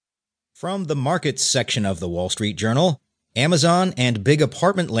From the markets section of the Wall Street Journal, Amazon and big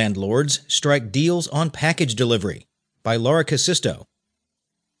apartment landlords strike deals on package delivery, by Laura Kusisto.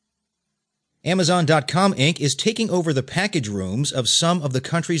 Amazon.com Inc. is taking over the package rooms of some of the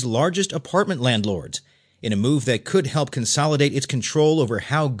country's largest apartment landlords, in a move that could help consolidate its control over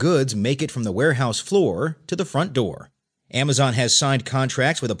how goods make it from the warehouse floor to the front door. Amazon has signed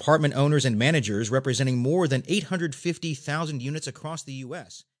contracts with apartment owners and managers representing more than 850,000 units across the U.S.